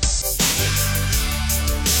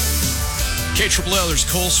KLL,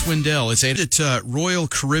 there's Cole Swindell. It's at Royal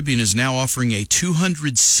Caribbean is now offering a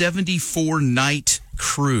 274-night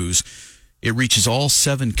cruise. It reaches all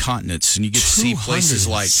 7 continents, and you get to see places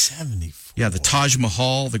like the Taj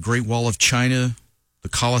Mahal, the Great Wall of China, the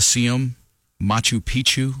Colosseum, Machu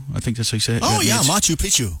Picchu. I think that's how you say it. Oh, yeah, Machu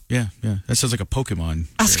Picchu. Yeah. That sounds like a Pokemon.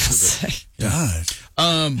 I was going to say. God.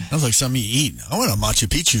 Sounds like something you eat. I want a Machu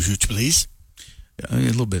Picchu, please. A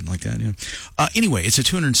little bit like that, yeah. Anyway, it's a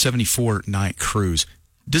 274-night cruise.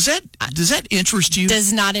 Does that interest you?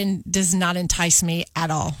 Does not entice me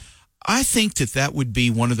at all. I think that would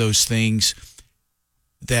be one of those things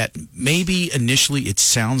that maybe initially it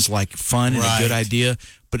sounds like fun and a good idea,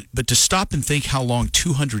 but to stop and think how long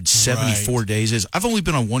 274 days is. I've only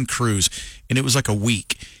been on one cruise, and it was like a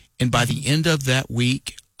week. And by the end of that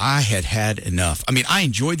week, I had enough. I mean, I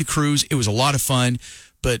enjoyed the cruise. It was a lot of fun.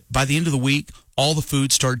 But by the end of the week, all the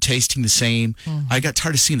food started tasting the same. I got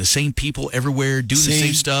tired of seeing the same people everywhere, doing the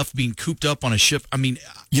same stuff, being cooped up on a ship. I mean,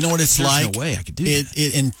 you know what it's like? There's no way I could do that.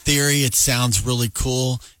 In theory, it sounds really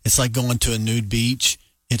cool. It's like going to a nude beach.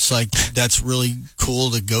 It's like that's really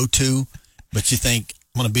cool to go to. But you think,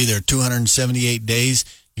 I'm going to be there 278 days.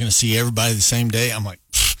 You're going to see everybody the same day. I'm like,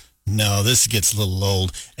 no, this gets a little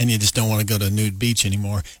old. And you just don't want to go to a nude beach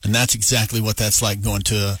anymore. And that's exactly what that's like going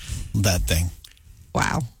to that thing.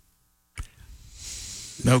 Wow.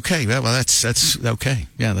 Okay, well, that's okay.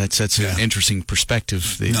 Yeah, that's an interesting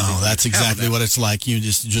perspective. That's exactly what it's like. You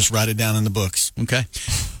just write it down in the books. Okay.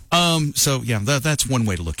 So yeah, that's one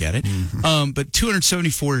way to look at it. Mm-hmm. But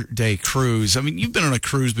 274-day cruise. I mean, you've been on a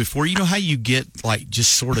cruise before. You know how you get like you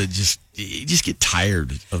just get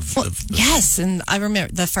tired of. Yes, and I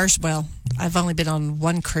remember the first. Well, I've only been on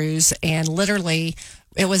one cruise, and literally,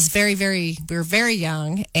 it was we were very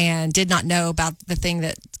young and did not know about the thing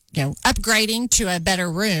that, upgrading to a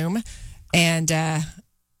better room, and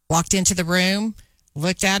walked into the room,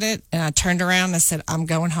 looked at it, and I turned around and I said, I'm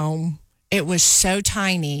going home. It was so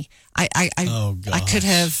tiny. I could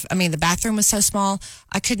have, the bathroom was so small.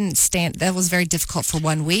 I couldn't stand. That was very difficult for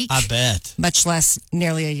 1 week. I bet. Much less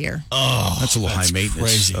nearly a year. Oh, that's a little high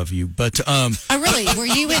maintenance of you. But really? Were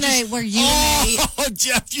you in a?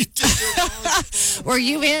 Jeff, you did it. Were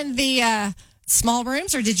you in the small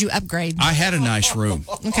rooms, or did you upgrade? I had a nice room.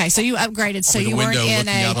 Okay, so you upgraded. So you weren't in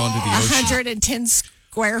a 110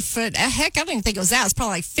 square foot. Heck, I don't even think it was that. It's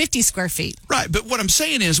probably like 50 square feet. Right, but what I'm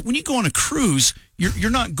saying is, when you go on a cruise,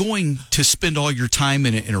 you're not going to spend all your time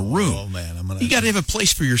in a room. Oh man, you got to have a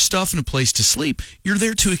place for your stuff and a place to sleep. You're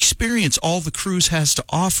there to experience all the cruise has to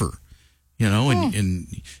offer. And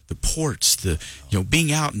the ports,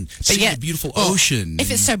 being out and seeing the beautiful ocean.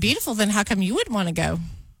 If it's so beautiful, then how come you wouldn't want to go?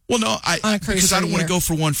 Well, no, because I don't want to go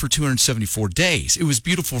for one for 274 days. It was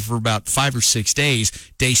beautiful for about 5 or 6 days.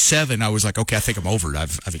 Day 7, I was like, okay, I think I'm over it.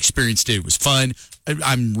 I've experienced it. It was fun.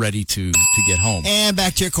 I'm ready to get home. And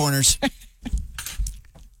back to your corners.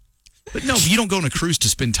 But no, you don't go on a cruise to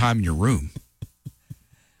spend time in your room.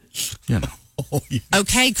 Oh, yeah.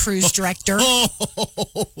 Okay, cruise director.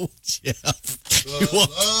 Jeff.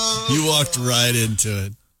 You walked right into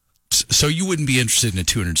it. So you wouldn't be interested in a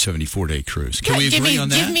 274-day cruise. Can we agree on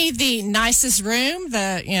that? Give me the nicest room,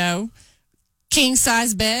 the, king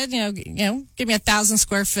size bed, give me 1,000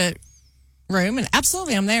 square foot room, and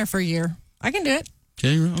absolutely I'm there for a year. I can do it.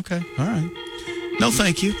 Okay, all right. No,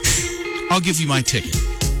 thank you. I'll give you my ticket.